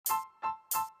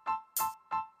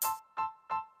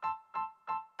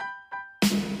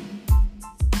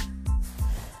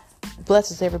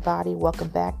Blessings, everybody. Welcome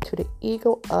back to the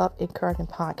Eagle Up Encouragement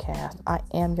Podcast. I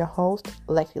am your host,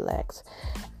 Lexi Lex,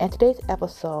 and today's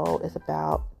episode is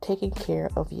about taking care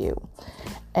of you.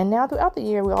 And now, throughout the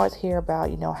year, we always hear about,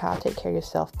 how to take care of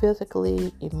yourself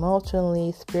physically,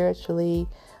 emotionally, spiritually,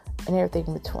 and everything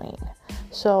in between.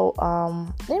 So,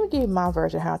 let me give you my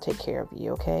version of how to take care of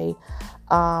you, okay?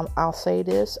 I'll say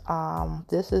this.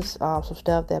 This is some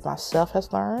stuff that myself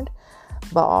has learned,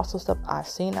 but also stuff I've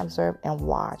seen, observed, and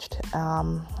watched.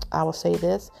 I will say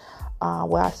this.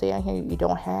 What I say on here, you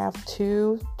don't have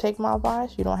to take my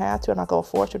advice. You don't have to. I'm not going to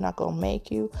force you. I'm not going to make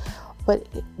you. But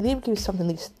let me give you something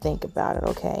to at least think about it,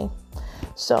 okay?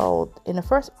 So, in the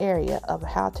first area of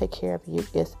how to take care of you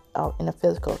is in the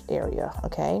physical area,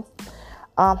 okay?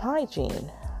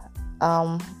 Hygiene.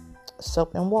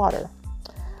 Soap and water.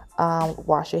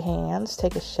 Wash your hands,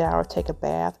 take a shower, take a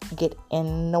bath, get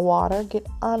in the water, get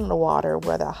under the water,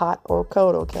 whether hot or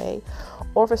cold, okay?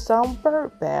 Or for some,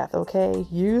 bird bath, okay?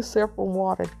 Use simple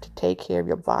water to take care of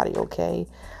your body, okay?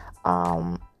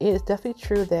 It is definitely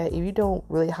true that if you don't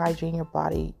really hygiene your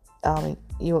body,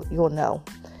 you'll know.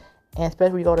 And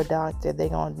especially when you go to the doctor, they're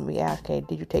going to be asking,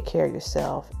 did you take care of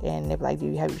yourself? And they're like, do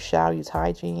you have your shower, use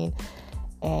hygiene?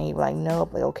 And you're like, no,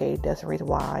 but okay, that's the reason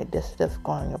why this stuff's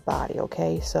going in your body,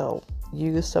 okay? So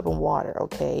use soap and water,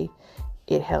 okay?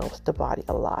 It helps the body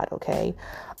a lot, okay?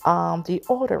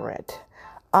 Deodorant.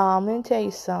 Let me tell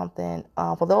you something.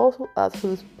 For those of us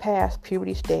who's past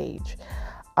puberty stage,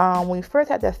 when we first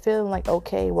had that feeling like,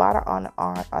 okay, water on the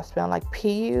arm, I smell like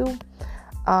PU, it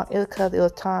was because it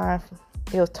was time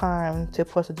to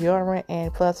put the deodorant,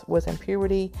 and plus was in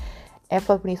puberty. And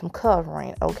plus, we need some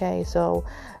covering, okay? So,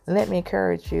 let me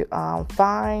encourage you.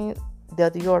 Find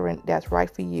the deodorant that's right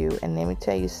for you. And let me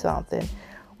tell you something.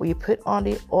 When you put on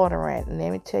deodorant,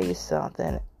 let me tell you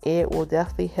something. It will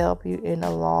definitely help you in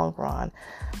the long run.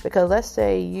 Because let's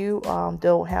say you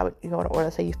don't have it, or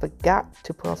let's say you forgot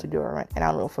to put on some deodorant. And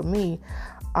I know for me,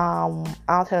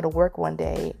 I'll tell to work one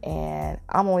day, and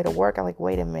I'm on my way to work. I'm like,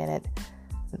 wait a minute.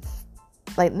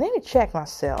 Like, let me check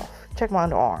myself. Check my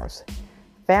underarms.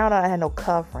 Found out I had no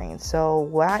covering. So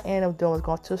what I ended up doing was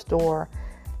going to the store,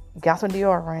 got some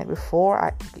deodorant before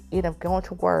I end up going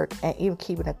to work, and even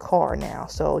keeping a car now.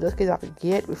 So just because I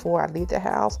forget before I leave the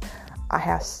house, I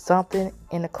have something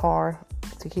in the car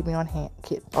to keep me on hand,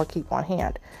 keep on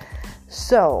hand.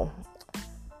 So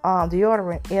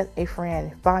deodorant is a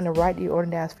friend. Find the right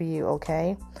deodorant that's for you,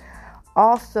 okay?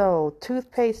 Also,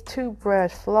 toothpaste,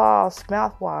 toothbrush, floss,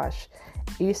 mouthwash.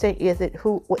 You say, is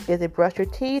it brush your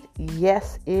teeth?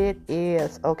 Yes, it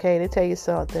is. Okay, let me tell you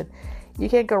something. You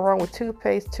can't go wrong with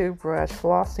toothpaste, toothbrush,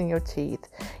 flossing your teeth.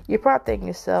 You're probably thinking to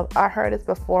yourself, I heard this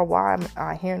before. Why am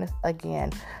I hearing this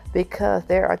again? Because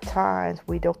there are times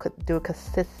we don't do it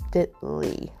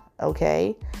consistently.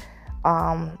 Okay?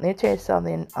 Let me tell you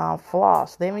something.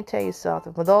 Floss. Let me tell you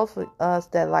something. For those of us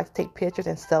that like to take pictures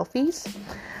and selfies,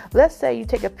 let's say you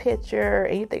take a picture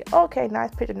and you think, okay,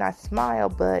 nice picture, nice smile,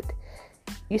 but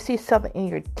you see something in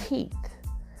your teeth,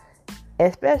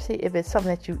 especially if it's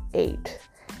something that you ate.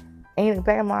 And in the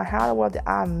back of my mind, how in the world did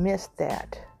I miss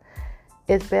that?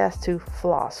 It's best to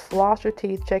floss. Floss your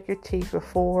teeth, check your teeth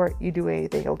before you do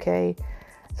anything, okay?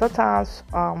 Sometimes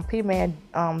people may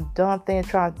dumb things,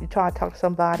 you try to talk to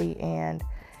somebody and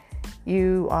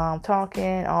you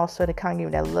talking, all of a sudden kind of give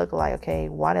you that look like, okay,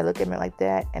 why they look at me like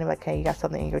that? And they're like, okay, you got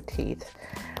something in your teeth.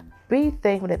 Be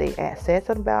thankful that they said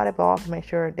something about it, but also make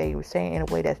sure they were saying it in a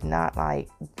way that's not like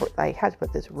how to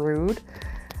put this, rude.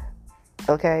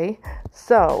 Okay,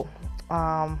 so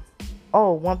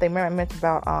one thing Mary mentioned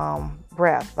about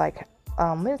breath. Like,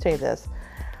 let me tell you this.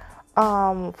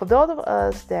 For those of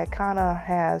us that kind of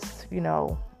has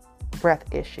breath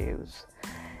issues,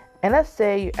 and let's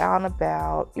say you're out and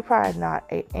about, you probably not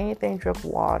ate anything, drink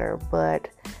water, but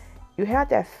you have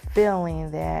that feeling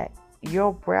that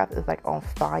your breath is like on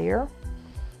fire,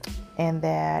 and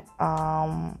that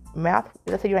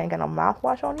let's say you ain't got no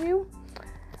mouthwash on you,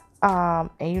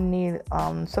 and you need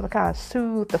some kind of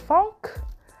soothe the funk.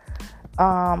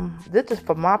 This is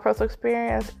from my personal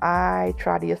experience. I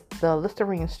tried the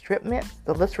Listerine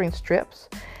strips,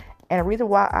 and the reason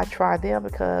why I tried them,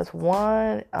 because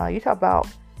one, you talk about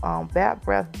bad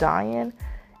breath dying,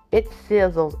 it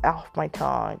sizzles off my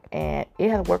tongue, and it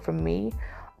has worked for me.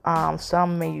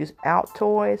 Some may use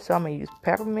Altoids, some may use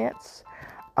peppermints.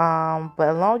 But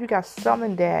as long as you got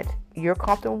something that you're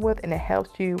comfortable with and it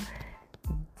helps you,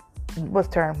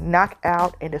 knock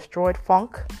out and destroy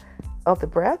funk of the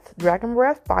breath, dragon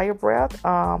breath, fire breath,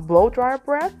 blow dryer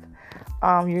breath,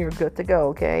 you're good to go,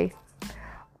 okay?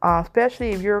 Especially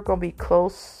if you're going to be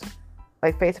close,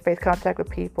 like face-to-face contact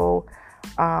with people.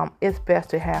 it's best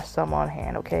to have some on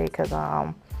hand, okay? Because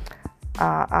I'll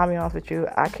be honest with you,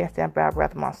 I can't stand bad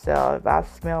breath myself. If I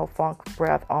smell funk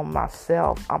breath on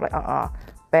myself, I'm like,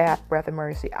 bad breath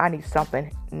emergency. I need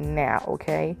something now,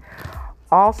 okay?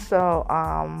 Also,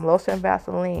 lotion and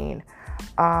Vaseline.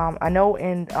 I know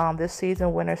in this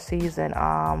season, winter season,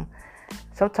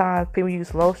 sometimes people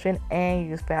use lotion and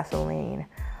use Vaseline.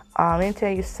 Let me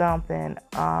tell you something.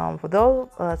 For those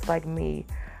of us like me,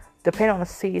 depending on the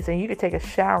season, you could take a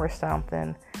shower or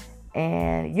something,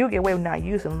 and you get away with not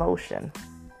using lotion.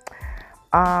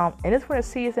 In this winter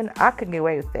season, I couldn't get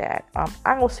away with that.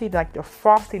 I don't see like the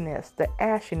frostiness, the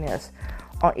ashiness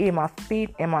on either my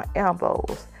feet and my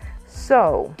elbows.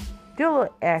 So, do a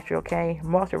little extra, okay?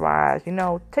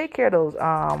 Moisturize. Take care of those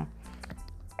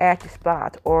ashy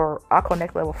spots, or I call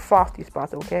next level frosty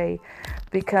spots, okay?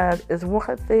 Because it's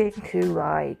one thing to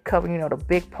like cover, the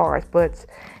big parts, but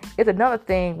it's another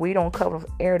thing we don't cover those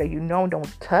areas that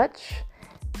don't touch,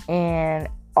 and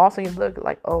also you look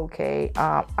like, okay,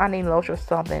 I need lotion or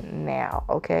something now,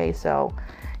 okay? So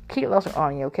keep lotion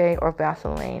on you, okay, or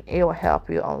Vaseline. It will help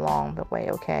you along the way,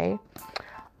 okay?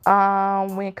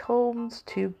 When it comes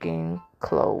to getting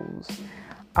clothes,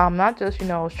 not just,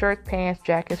 shirts, pants,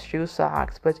 jackets, shoes,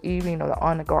 socks, but even, the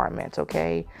undergarments,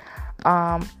 okay?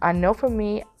 I know for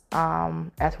me,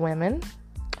 as women,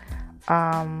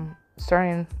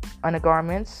 certain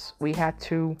undergarments we had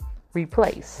to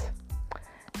replace.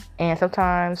 And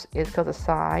sometimes it's because of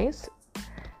size,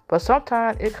 but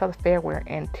sometimes it's because of fair wear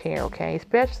and tear, okay?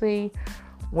 Especially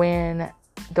when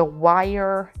the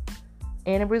wire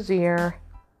in the brassiere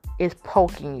is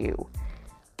poking you.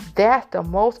 That's the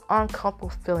most uncomfortable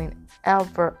feeling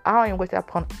ever. I don't even wish that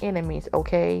upon enemies,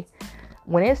 okay?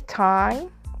 When it's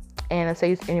time, and let's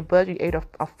say it's in your budget, you're able to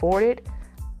afford it,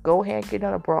 go ahead and get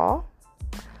another bra.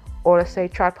 Or let's say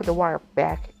try to put the wire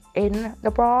back in the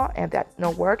bra, and if that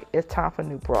no work, it's time for a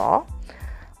new bra.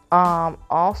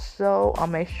 Also,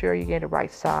 make sure you get the right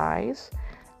size.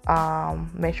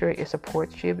 Make sure it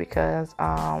supports you, because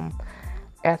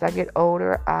as I get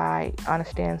older, I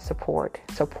understand support.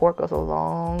 Support goes a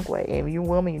long way. And if you're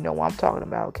women, you know what I'm talking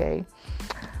about, okay?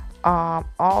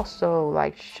 Also,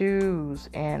 like shoes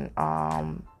and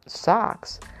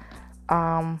socks.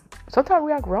 Sometimes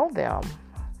we outgrow them.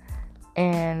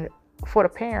 And for the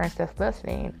parents that's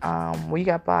listening, when you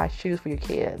got to buy shoes for your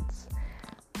kids,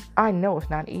 I know it's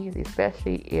not easy,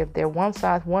 especially if they're one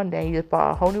size one day, you just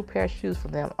buy a whole new pair of shoes for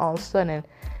them. All of a sudden,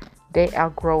 they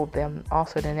outgrow them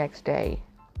also the next day.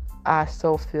 I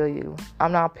so feel you.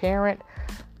 I'm not a parent,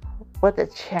 but the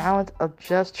challenge of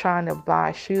just trying to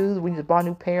buy shoes when you just bought a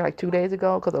new pair like 2 days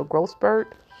ago because of a growth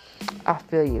spurt, I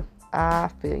feel you.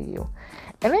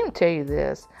 And let me tell you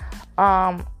this.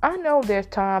 I know there's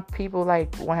times people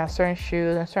like want to have certain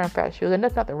shoes and certain fat shoes, and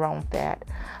there's nothing wrong with that.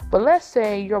 But let's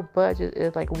say your budget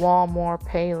is like Walmart,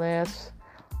 Payless,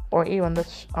 or even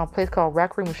this place called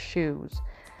Rack Room Shoes.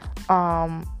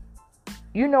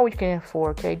 You know what you can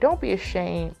afford, okay? Don't be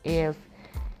ashamed if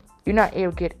you're not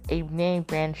able to get a name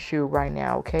brand shoe right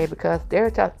now, okay? Because there are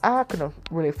times I couldn't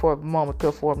really afford a moment to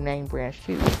afford name brand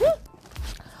shoes.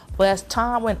 But as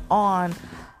time went on,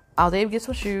 I was able to get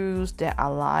some shoes that I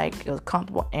like. It was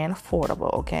comfortable and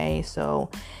affordable, okay? So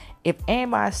if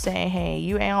anybody's saying, hey,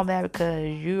 you ain't on that because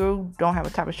you don't have a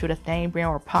type of shoe that's name brand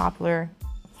or popular,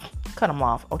 cut them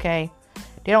off, okay?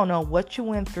 They don't know what you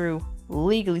went through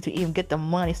legally to even get the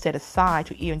money set aside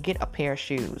to even get a pair of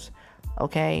shoes,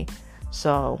 okay?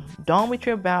 So don't be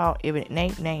tripped about if it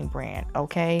ain't name brand,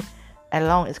 okay? As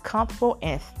long as it's comfortable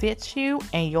and it fits you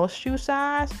and your shoe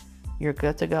size, you're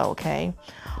good to go, okay?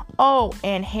 Oh,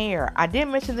 and hair. I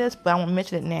didn't mention this, but I want to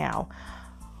mention it now.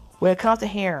 When it comes to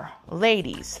hair,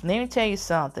 ladies, let me tell you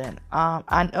something.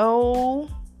 I know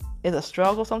it's a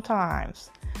struggle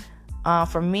sometimes.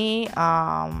 For me,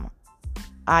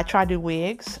 I try to do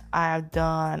wigs. I've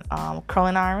done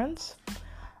curling irons.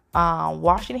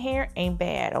 Washing hair ain't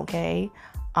bad, okay?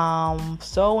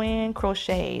 Sewing,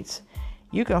 crochets.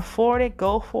 You can afford it,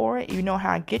 go for it. You know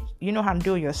how to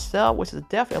do it yourself, which is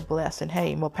definitely a blessing.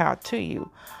 Hey, more power to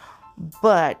you.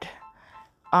 But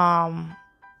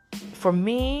for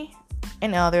me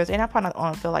and others, and I probably not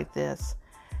want to feel like this,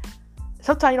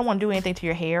 sometimes you don't want to do anything to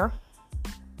your hair,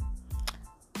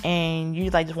 and you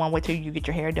just want to wait till you get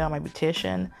your hair done by a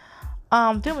beautician.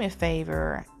 Do me a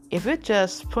favor. If it's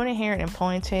just putting hair in a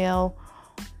ponytail,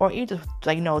 or you just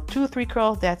 2 or 3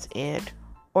 curls, that's it.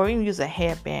 Or even use a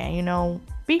headband,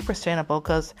 be presentable,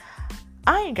 because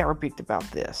I ain't got rebuked about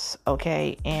this,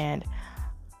 okay? And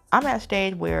I'm at a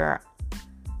stage where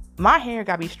my hair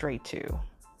gotta be straight too.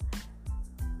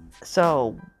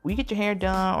 So, when you get your hair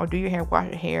done or do your hair, wash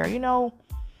your hair,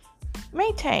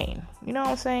 maintain. You know what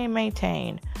I'm saying?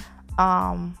 Maintain.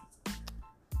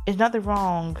 There's nothing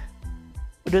wrong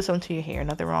with doing something to your hair.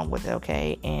 Nothing wrong with it,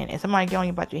 okay? And if somebody get on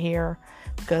you about your hair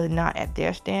because it's not at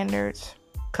their standards,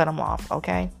 cut them off,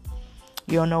 okay?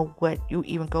 You don't know what you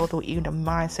even go through, even the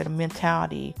mindset and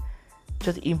mentality,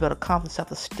 just to even build a confidence,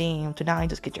 self-esteem, to not only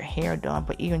just get your hair done,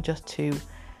 but even just to,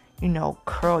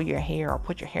 curl your hair or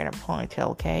put your hair in a ponytail,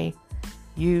 okay?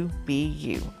 You be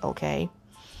you, okay?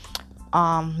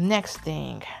 Next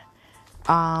thing,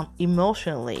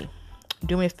 emotionally,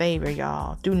 do me a favor,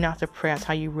 y'all. Do not suppress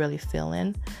how you really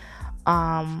feeling.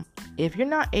 If you're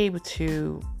not able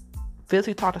to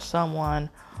physically talk to someone,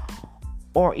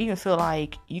 or even feel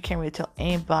like you can't really tell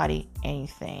anybody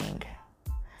anything,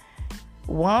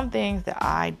 one thing that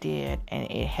I did, and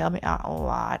it helped me out a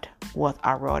lot, was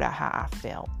I wrote out how I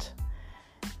felt.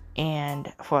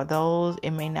 And for those,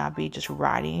 it may not be just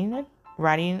writing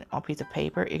on a piece of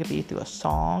paper. It could be through a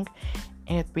song,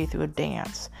 and it could be through a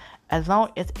dance. As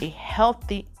long as it's a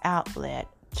healthy outlet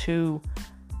to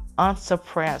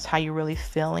unsuppress how you're really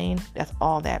feeling, that's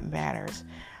all that matters.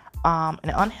 An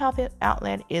unhealthy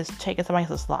outlet is taking somebody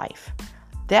else's life.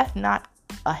 That's not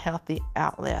a healthy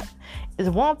outlet. It's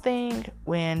one thing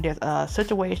when there's a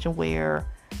situation where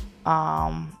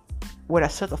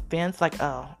there's such offense, like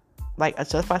a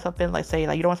justified offense, like say,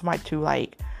 like you don't want somebody to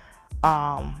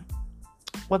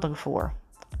what's looking for,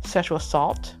 sexual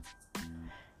assault.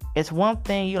 It's one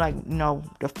thing you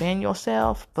defend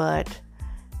yourself, but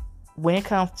when it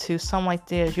comes to something like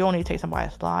this, you don't need to take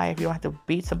somebody's life. You don't have to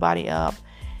beat somebody up.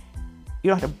 You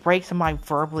don't have to break somebody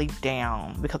verbally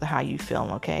down because of how you feel,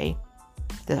 okay?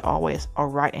 There's always a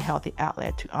right and healthy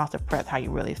outlet to unsuppress how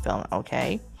you really feeling,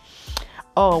 okay?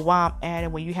 Oh, while I'm at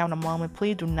it, when you having a moment,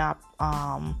 please do not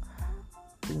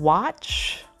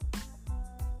watch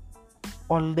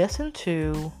or listen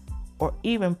to or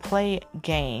even play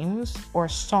games or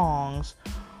songs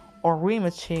or read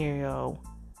material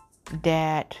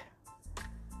that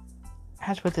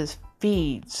has with this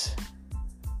feeds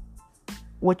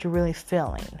what you're really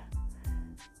feeling.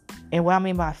 And what I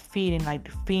mean by feeding, like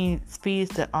feeds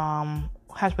that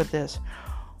has with this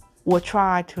will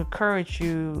try to encourage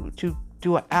you to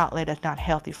do an outlet that's not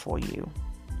healthy for you.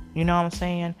 You know what I'm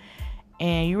saying?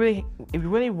 And if you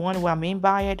really wonder what I mean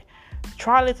by it,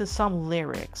 try to listen to some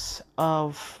lyrics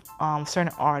of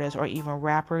certain artists or even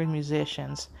rappers,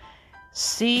 musicians.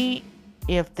 See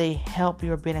if they help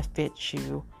you or benefit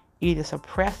you, either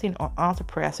suppressing or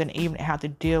unsuppressing, even how to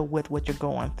deal with what you're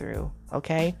going through,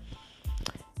 okay?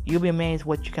 You'll be amazed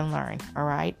what you can learn, all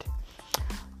right?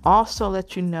 Also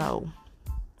let you know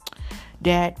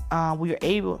that we are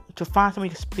able to find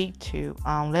somebody to speak to.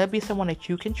 Let it be someone that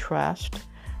you can trust.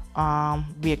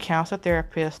 Be a counselor,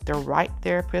 therapist, the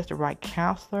right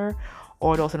counselor,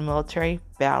 or those in the military,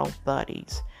 battle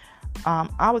buddies.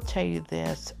 I would tell you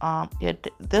this,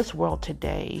 this world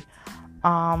today,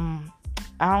 I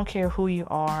don't care who you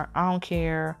are. I don't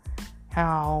care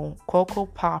how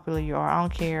quote popular you are. I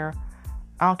don't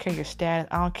care your status.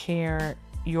 I don't care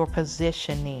your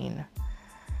positioning.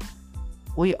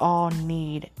 We all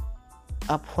need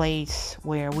a place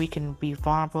where we can be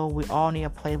vulnerable. We all need a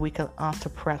place we can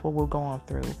unsuppress what we're going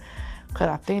through. Because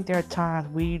I think there are times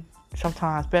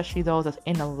sometimes, especially those that's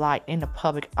in the light, in the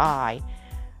public eye,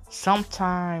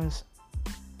 sometimes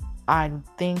I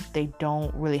think they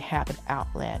don't really have an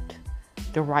outlet,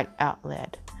 the right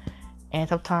outlet. And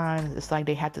sometimes it's like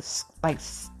they have to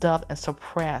stuff and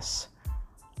suppress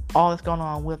all that's going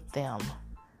on with them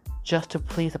just to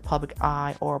please the public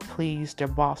eye or please their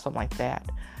boss, something like that.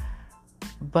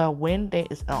 But when they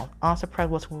is unsuppressed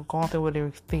what's going through, what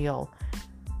they feel,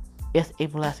 it's a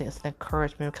blessing, it's an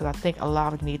encouragement, because I think a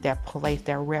lot of us need that place,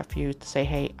 that refuge to say,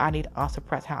 hey, I need to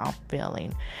unsuppress how I'm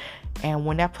feeling. And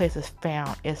when that place is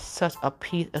found, it's such a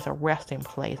peace, it's a resting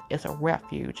place, it's a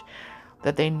refuge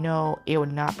that they know it will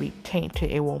not be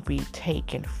tainted, it won't be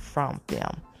taken from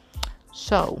them.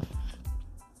 So,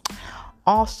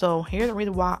 also, here's the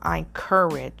reason why I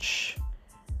encourage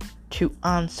to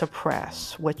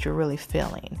unsuppress what you're really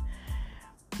feeling.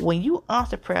 When you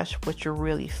unsuppress what you're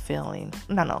really feeling,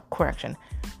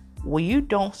 when you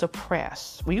don't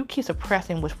suppress, when you keep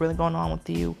suppressing what's really going on with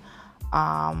you,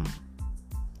 I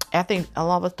think a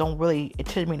lot of us don't really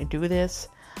intend to do this.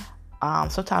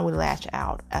 Sometimes we lash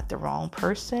out at the wrong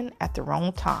person at the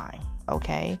wrong time,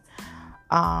 okay?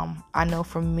 I know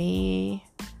for me,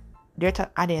 there are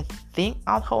times I didn't think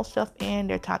I was holding stuff in.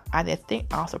 There are times I didn't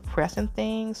think I was suppressing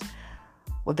things.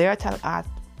 Well, there are times I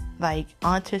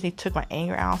unintentionally took my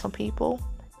anger out on some people,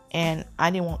 and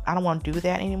I don't want to do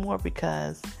that anymore,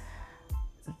 because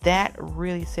that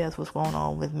really says what's going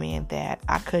on with me, and that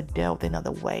I could deal with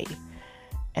another way.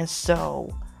 And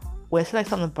so when it's like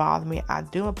something bothers me, I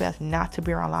do my best not to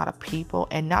be around a lot of people,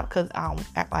 and not because I don't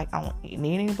act like I don't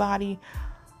need anybody,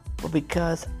 but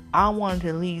because I want to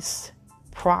at least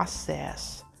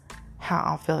process how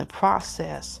I'm feeling,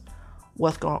 process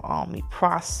what's going on with me,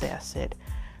 process it.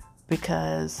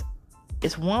 Because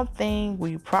it's one thing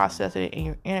when you process it and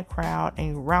you're in a crowd and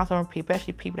you're around some people,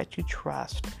 especially people that you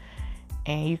trust,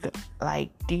 and you could like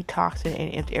detox it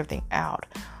and empty everything out.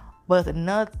 But it's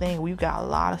another thing where you got a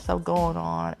lot of stuff going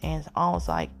on, and it's almost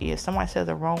like if somebody says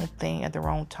the wrong thing at the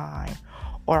wrong time,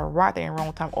 or the right thing at the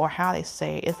wrong time, or how they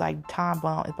say it, it's like time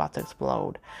bomb is about to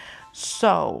explode.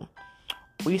 So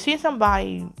when you see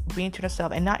somebody being to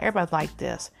themselves, and not everybody's like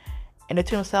this, and they're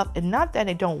to themselves, it's not that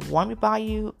they don't want to be by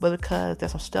you, but because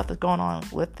there's some stuff that's going on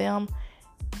with them,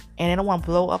 and they don't want to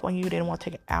blow up on you, they don't want to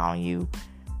take it out on you.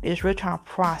 They're just really trying to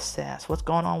process what's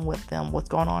going on with them, what's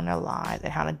going on in their lives,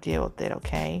 and how to deal with it,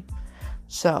 okay?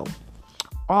 So,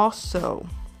 also,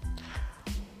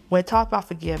 when it talks about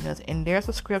forgiveness, and there's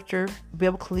a scripture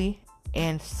biblically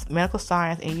and medical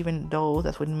science, and even those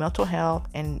that's with mental health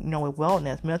and with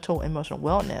wellness, mental and emotional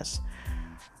wellness,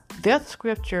 there's a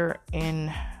scripture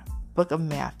in book of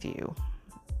Matthew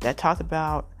that talks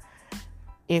about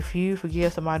if you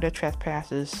forgive somebody their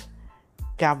trespasses,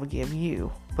 God will forgive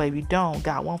you. But if you don't,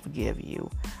 God won't forgive you.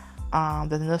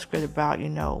 There's another scripture about,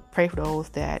 pray for those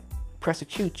that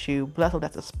persecute you, bless those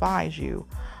that despise you.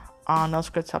 Another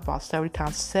scripture talks about 70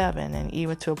 times 7, and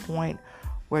even to a point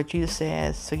where Jesus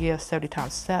says, forgive 70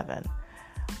 times 7.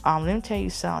 Let me tell you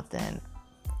something.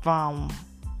 From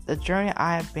the journey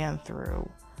I have been through,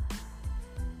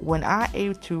 when I'm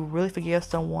able to really forgive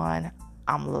someone,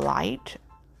 I'm light,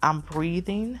 I'm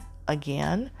breathing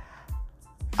again.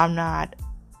 I'm not,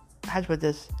 how to put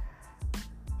this,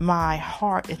 my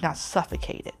heart is not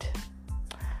suffocated.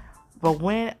 But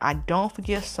when I don't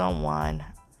forgive someone,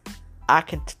 I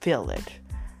can feel it.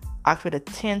 I feel the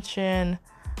tension.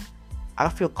 I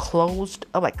feel closed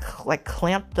up, like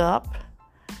clamped up,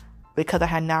 because I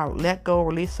had now let go,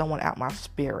 release someone out my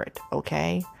spirit.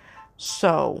 Okay,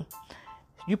 so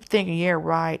you thinking, yeah,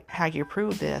 right? How you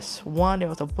prove this? One, there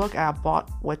was a book I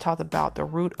bought where it talked about the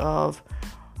root of,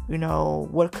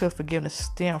 what could forgiveness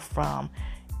stem from.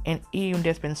 And even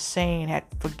there's been saying that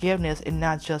forgiveness is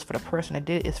not just for the person that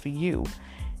did it, it's for you.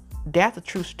 That's a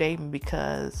true statement,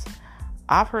 because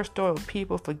I've heard stories where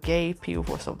people forgave people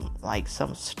for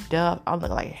some stuff. I'm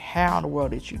like, how in the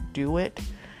world did you do it?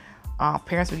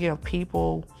 Parents forgiving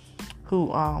people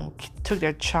who took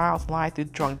their child's life through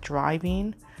drunk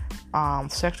driving,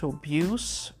 sexual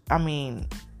abuse. I mean,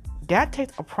 that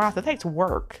takes a process. It takes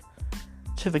work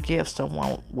to forgive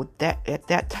someone with that at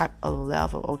that type of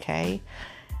level. Okay.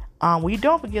 When you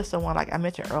don't forgive someone, like I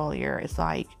mentioned earlier, it's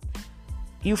like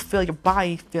you feel, your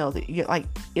body feels it.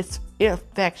 It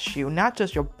affects you, not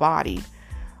just your body,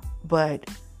 but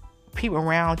people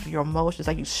around you, your emotions.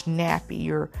 Like you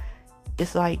snappy.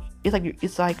 It's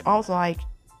almost like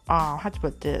how to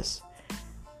put this?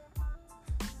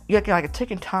 You're like a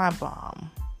ticking time bomb,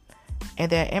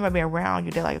 and then everybody around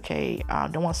you, they're like, okay,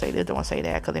 don't want to say this, don't want to say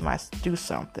that, because they might do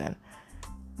something.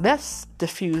 Let's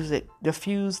diffuse it.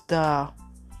 Diffuse the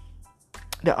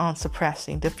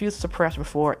diffuse suppression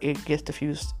before it gets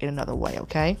diffused in another way,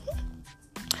 okay?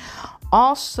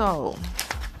 Also,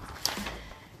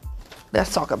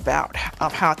 let's talk about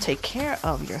how to take care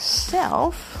of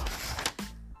yourself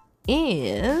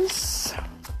is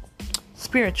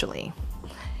spiritually.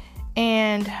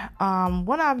 And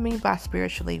what I mean by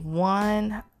spiritually,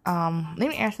 one, let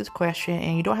me answer this question,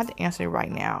 and you don't have to answer it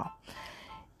right now.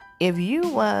 If you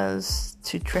was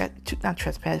to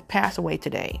pass away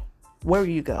today, where will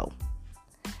you go?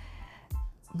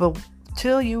 But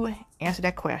till you answer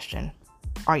that question,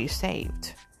 are you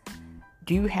saved?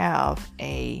 Do you have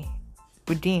a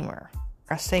redeemer,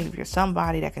 a savior,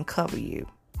 somebody that can cover you?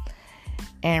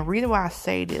 And the reason why I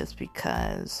say this,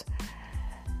 because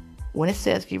when it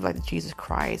says give life to Jesus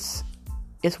Christ,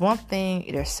 it's one thing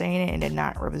they're saying it and they're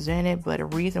not representing it, but the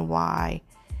reason why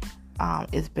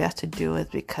it's best to do it is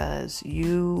because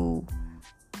you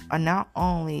are not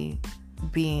only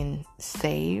being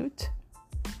saved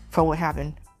from what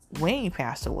happened when you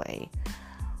passed away,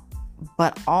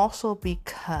 but also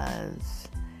because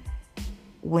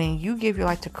when you give your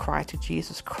life to Christ, to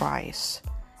Jesus Christ,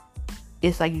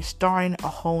 it's like you're starting a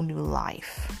whole new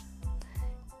life.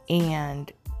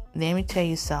 And let me tell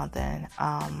you something.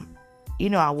 I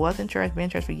was in church, been in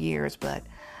church for years, but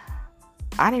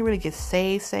I didn't really get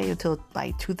saved until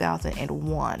like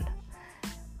 2001.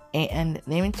 And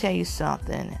let me tell you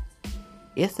something.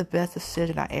 It's the best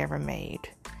decision I ever made.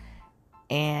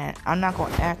 And I'm not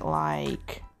going to act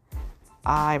like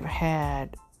I've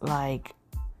had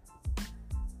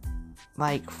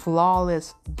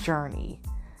flawless journey.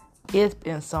 It's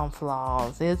been some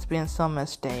flaws. It's been some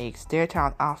mistakes. There are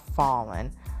times I've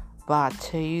fallen. But I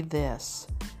tell you this,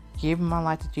 giving my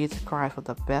life to Jesus Christ was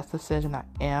the best decision I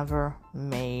ever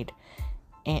made.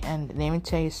 And let me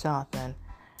tell you something.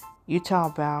 You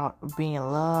talk about being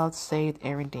loved, saved,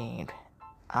 and redeemed.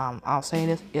 I'll say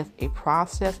this, it's a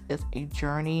process, it's a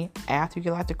journey after you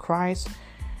get life to Christ.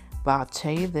 But I'll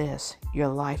tell you this, your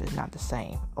life is not the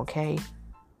same, okay?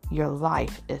 Your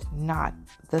life is not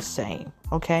the same,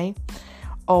 okay?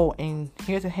 Oh, and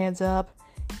here's a heads up,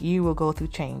 you will go through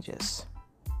changes.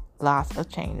 Lots of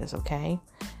changes, okay?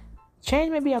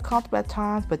 Change may be uncomfortable at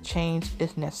times, but change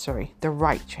is necessary. The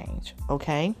right change,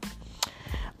 okay?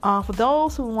 For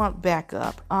those who want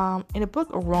backup, in the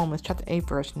book of Romans, chapter 8,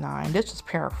 verse 9, this is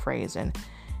paraphrasing.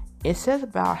 It says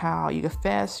about how you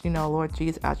confess, Lord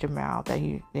Jesus out your mouth, that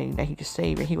He's your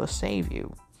Savior, He will save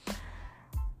you.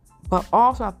 But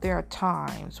also there are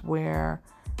times where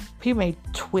people may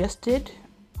twist it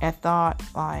and thought,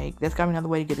 there's got to be another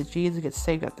way to get to Jesus, get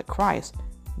saved after Christ.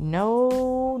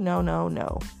 No.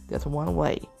 There's one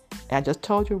way. And I just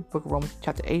told you, book of Romans,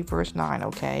 chapter 8, verse 9,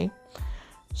 okay?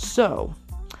 So,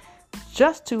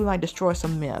 just to destroy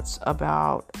some myths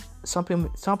about some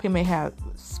people may have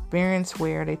experience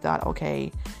where they thought,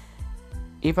 okay,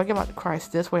 if I give out to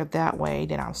Christ this way or that way,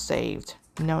 then I'm saved.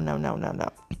 No.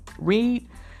 Read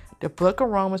the book of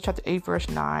Romans chapter 8 verse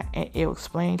 9 and it will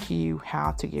explain to you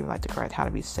how to give your life to Christ, how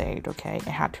to be saved, okay, and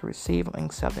how to receive and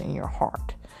accept it in your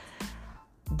heart.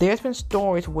 There's been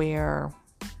stories where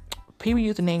people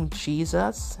use the name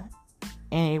Jesus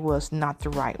and it was not the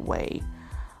right way.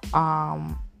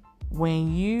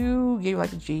 When you give your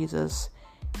life to Jesus,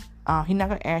 He's not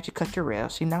going to ask you to cut your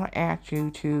wrists. He's not going to ask you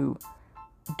to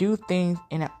do things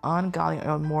in an ungodly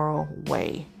or immoral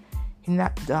way. He's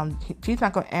not going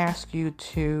to ask you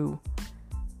to,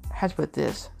 how to put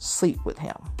this, sleep with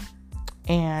Him.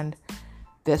 And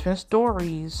there's been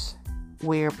stories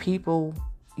where people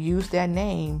use that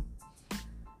name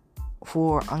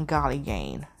for ungodly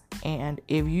gain. And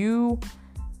if you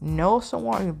know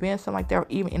someone who's been something like that, or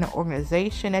even in an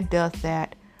organization that does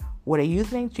that, where they use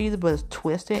the name Jesus but it's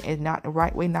twisted, it's not the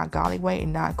right way, not godly way,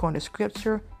 and not according to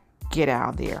Scripture, get out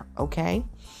of there, okay?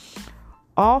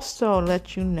 Also,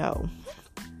 let you know,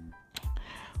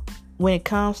 when it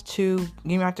comes to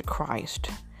giving out to Christ,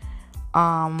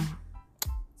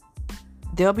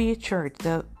 there'll be a church.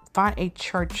 Find a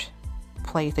church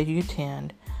place that you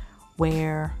attend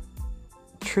where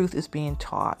truth is being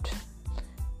taught,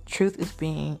 truth is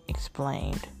being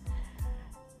explained.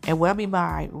 And what I mean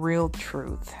by real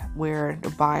truth, where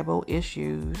the Bible is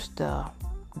used, the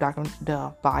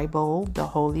Bible, the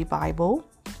Holy Bible,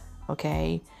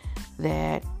 okay,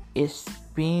 that is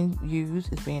being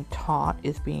used, is being taught,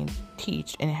 is being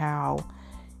taught, and how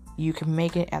you can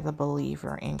make it as a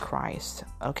believer in Christ,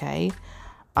 okay?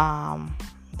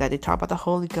 That they talk about the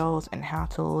Holy Ghost and how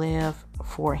to live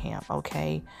for Him,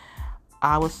 okay?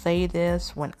 I will say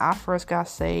this, when I first got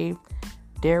saved,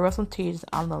 there were some teachers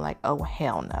I'm like, oh,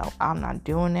 hell no, I'm not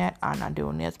doing that. I'm not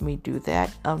doing this. Me do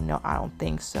that. Oh, no, I don't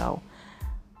think so.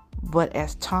 But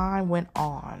as time went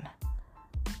on,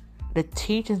 the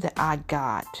teachings that I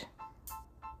got,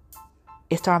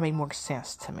 it started making more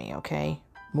sense to me, okay?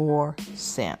 More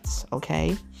sense,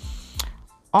 okay?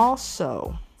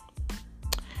 Also,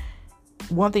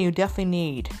 one thing you definitely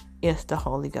need is the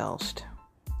Holy Ghost.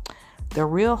 The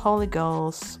real Holy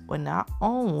Ghost will not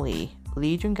only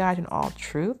lead you and guide you in all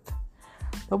truth,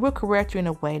 but will correct you in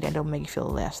a way that don't make you feel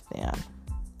less than.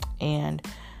 And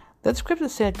the scripture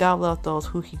said God loves those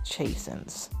who He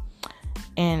chastens.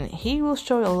 And He will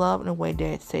show you love in a way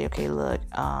that say, okay, look,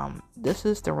 this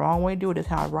is the wrong way to do it. This is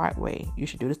how the right way. You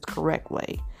should do this the correct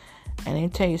way. And let me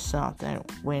tell you something.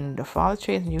 When the Father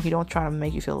chastens you, He don't try to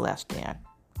make you feel less than.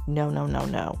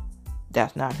 No.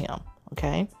 That's not Him.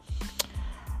 Okay?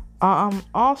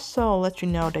 Also let you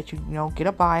know that you get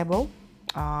a Bible.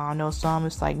 I know some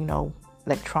it's like,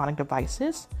 electronic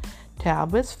devices,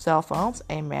 tablets, cell phones,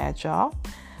 a Magi.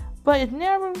 But it's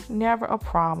never a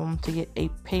problem to get a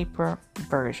paper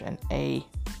version, a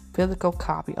physical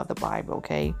copy of the Bible,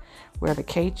 okay? Where the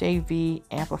KJV,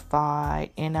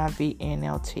 Amplified, NIV,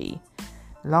 NLT.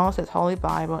 As long as it's Holy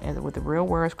Bible and with the real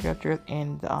word scriptures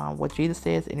and what Jesus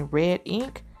says in red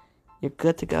ink, you're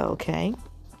good to go, okay?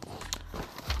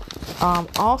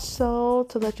 Also,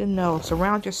 to let you know,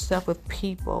 surround yourself with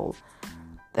people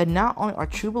that not only are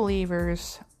true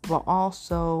believers, but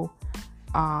also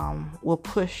will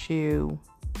push you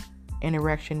in the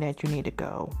direction that you need to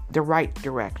go, the right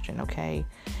direction, okay?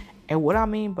 And what I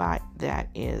mean by that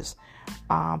is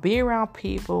be around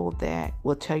people that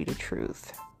will tell you the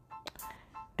truth.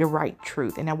 the right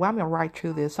truth. And now what I mean the right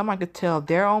truth is someone could tell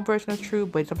their own version of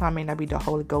truth, but sometimes it may not be the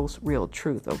Holy Ghost real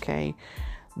truth, okay?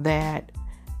 That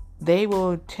they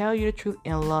will tell you the truth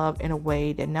in love in a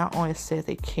way that not only says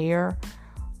they care,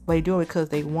 but they do it because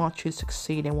they want you to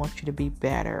succeed and want you to be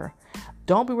better.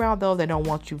 Don't be around those that don't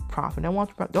want you to profit.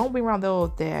 Don't be around those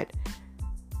that,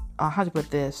 how to put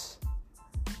this,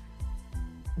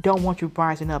 don't want you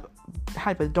rising up.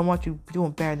 How to put it, don't want you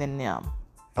doing better than them.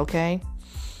 Okay?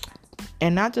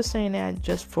 And not just saying that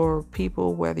just for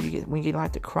people, when you get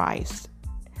like to Christ.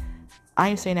 I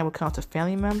ain't saying that when it comes to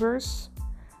family members,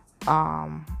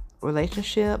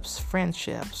 relationships,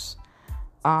 friendships.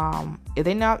 If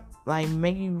they not like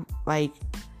make you like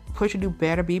push you to do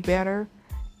better, be better,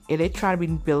 if they try to be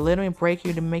belittling and break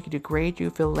you to make you degrade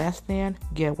you, feel less than,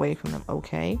 get away from them,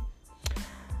 okay?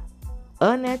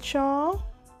 Other than that, y'all,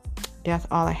 that's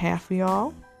all I have for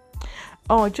y'all.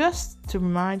 Oh, just to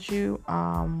remind you,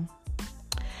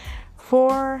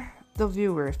 for the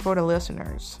viewers, for the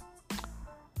listeners,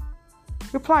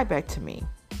 reply back to me.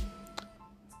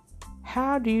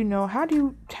 How do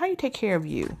you take care of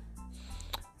you?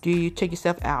 Do you take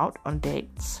yourself out on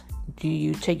dates? Do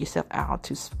you take yourself out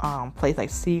to places like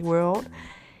SeaWorld?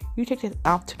 You take yourself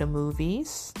out to the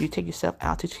movies? Do you take yourself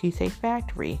out to Cheesecake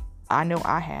Factory? I know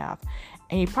I have.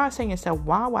 And you're probably saying to yourself,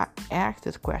 why would I ask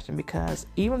this question? Because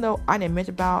even though I didn't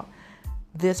mention about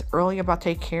this earlier about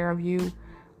take care of you,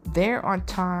 there are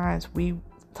times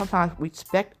sometimes we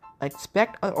expect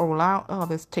or rely on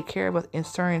others to take care of us in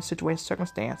certain situations,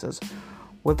 circumstances,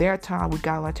 where there are times we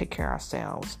gotta learn to take care of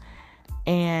ourselves.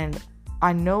 And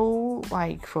I know,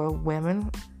 like, for women,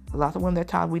 lots of women, there are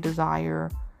times we desire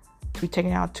to be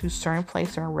taken out to certain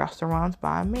places or restaurants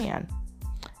by a man.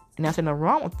 And there's nothing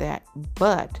wrong with that.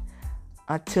 But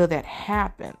until that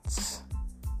happens,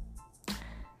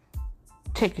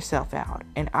 take yourself out.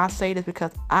 And I say this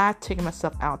because I've taken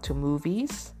myself out to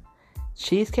movies,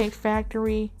 Cheesecake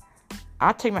Factory.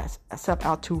 I take myself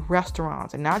out to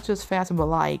restaurants. And not just fast food, but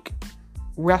like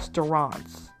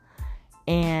restaurants.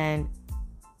 And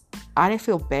I didn't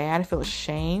feel bad. I didn't feel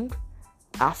ashamed.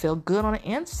 I feel good on the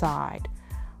inside.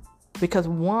 Because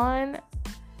one,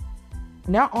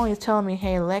 not only is telling me,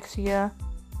 hey, Alexia,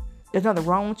 there's nothing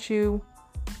wrong with you.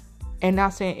 And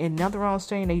not saying, and nothing wrong with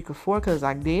saying that you could afford it, because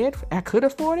I could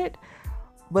afford it.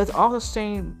 But it's also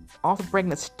breaking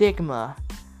the stigma,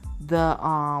 the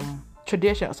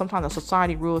tradition, sometimes the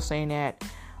society rules saying that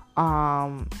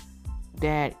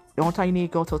that the only time you need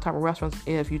to go to a type of restaurants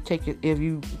if you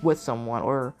with someone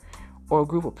or a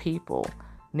group of people.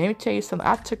 Let me tell you something.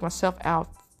 I took myself out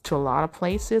to a lot of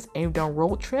places and done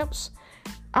road trips.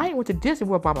 I even went to Disney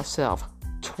World by myself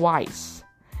twice.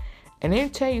 And let me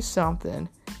tell you something.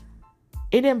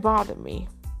 It didn't bother me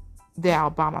that I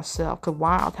was by myself, because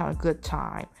while I was having a good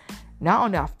time, not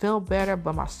only did I feel better,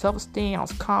 but my self-esteem, I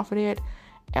was confident.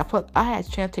 And plus, I had a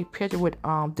chance to take pictures with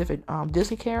different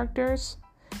Disney characters.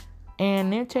 And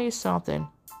let me tell you something.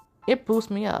 It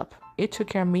boosted me up. It took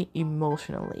care of me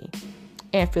emotionally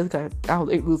and physically. I was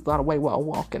able to lose a lot of weight while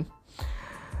walking.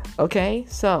 Okay,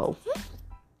 so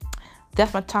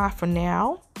that's my time for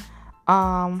now.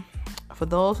 For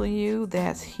those of you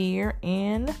that's here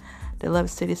in the lovely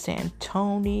city of San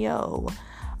Antonio,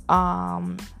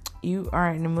 you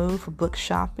are in the mood for book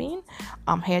shopping,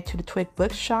 head to the Twig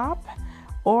Bookshop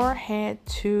or head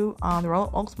to the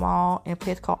Rolling Oaks Mall in a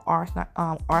place called Arts Not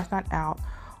Out,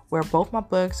 where both my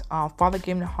books, Father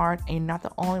Given the Heart and Not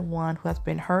the Only One Who Has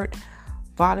Been Hurt,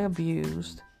 Violently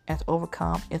Abused, Has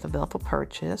Overcome, is available for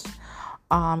purchase.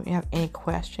 If you have any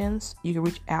questions, you can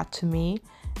reach out to me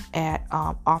at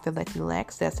author Lexi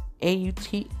Lex. That's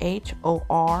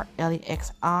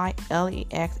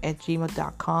AUTHORLEXILEX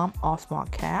 @gmail.com, all small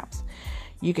caps.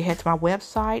 You can head to my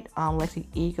website,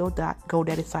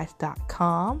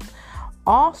 lexiego.godaddysite.com.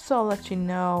 Also, let you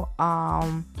know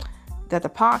that the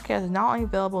podcast is not only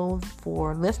available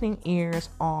for listening ears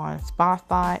on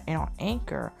Spotify and on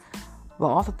Anchor, but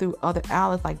also through other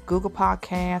outlets like Google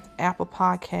Podcasts, Apple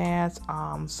Podcasts,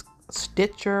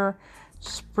 Stitcher,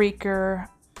 Spreaker,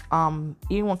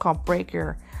 even one called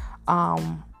Breaker.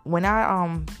 When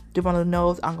I do one of the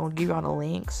notes, I'm going to give you all the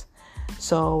links.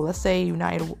 So let's say you're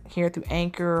not able to hear through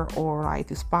Anchor or like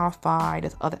through Spotify,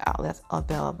 there's other outlets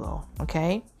available.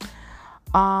 Okay.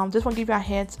 Just want to give you a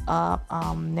heads up.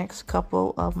 Next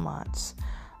couple of months.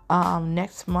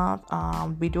 Next month,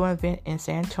 be doing an event in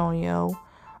San Antonio.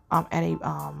 At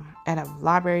a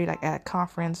library, like at a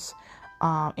conference,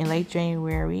 in late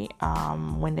January.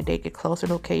 When the date gets closer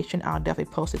to location, I'll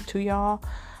definitely post it to y'all.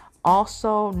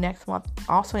 Also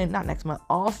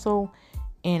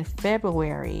in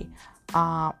February,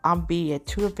 I'll be at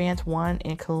two events, one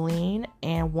in Killeen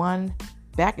and one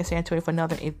back in San Antonio for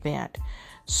another event.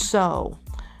 So,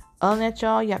 other than that,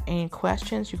 y'all, you have any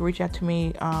questions, you can reach out to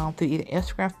me through either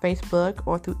Instagram, Facebook,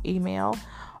 or through email.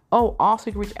 Oh, also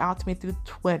you can reach out to me through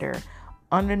Twitter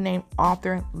under the name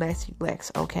author Lexi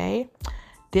Lex, okay?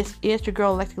 This is your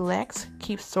girl Lexi Lex.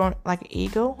 Keep soaring like an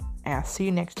eagle, and I'll see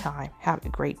you next time. Have a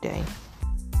great day.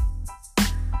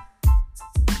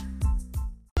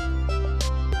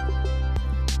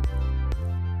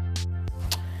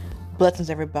 Blessings,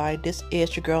 everybody. This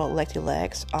is your girl, Lexi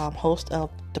Lex, host of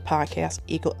the podcast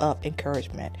Eagle Up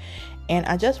Encouragement. And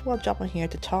I just want to jump on here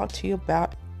to talk to you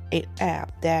about an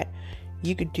app that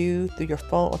you could do through your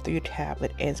phone or through your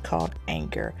tablet, and it's called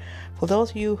Anchor. For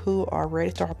those of you who are ready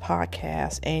to start a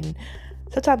podcast, and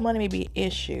sometimes money may be an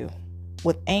issue,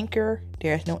 with Anchor,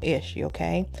 there's no issue,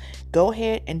 okay? Go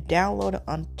ahead and download it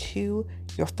onto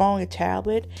your phone, your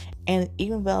tablet, and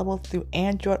even available through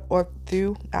Android or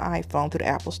through the iPhone, through the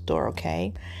Apple Store,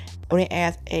 okay? When they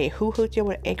ask, hey, who hooked you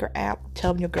with an Anchor app?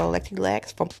 Tell them your girl Lexi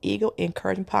Lex from Eagle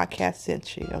Encouraging Podcast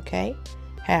sent you, okay?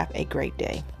 Have a great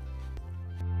day.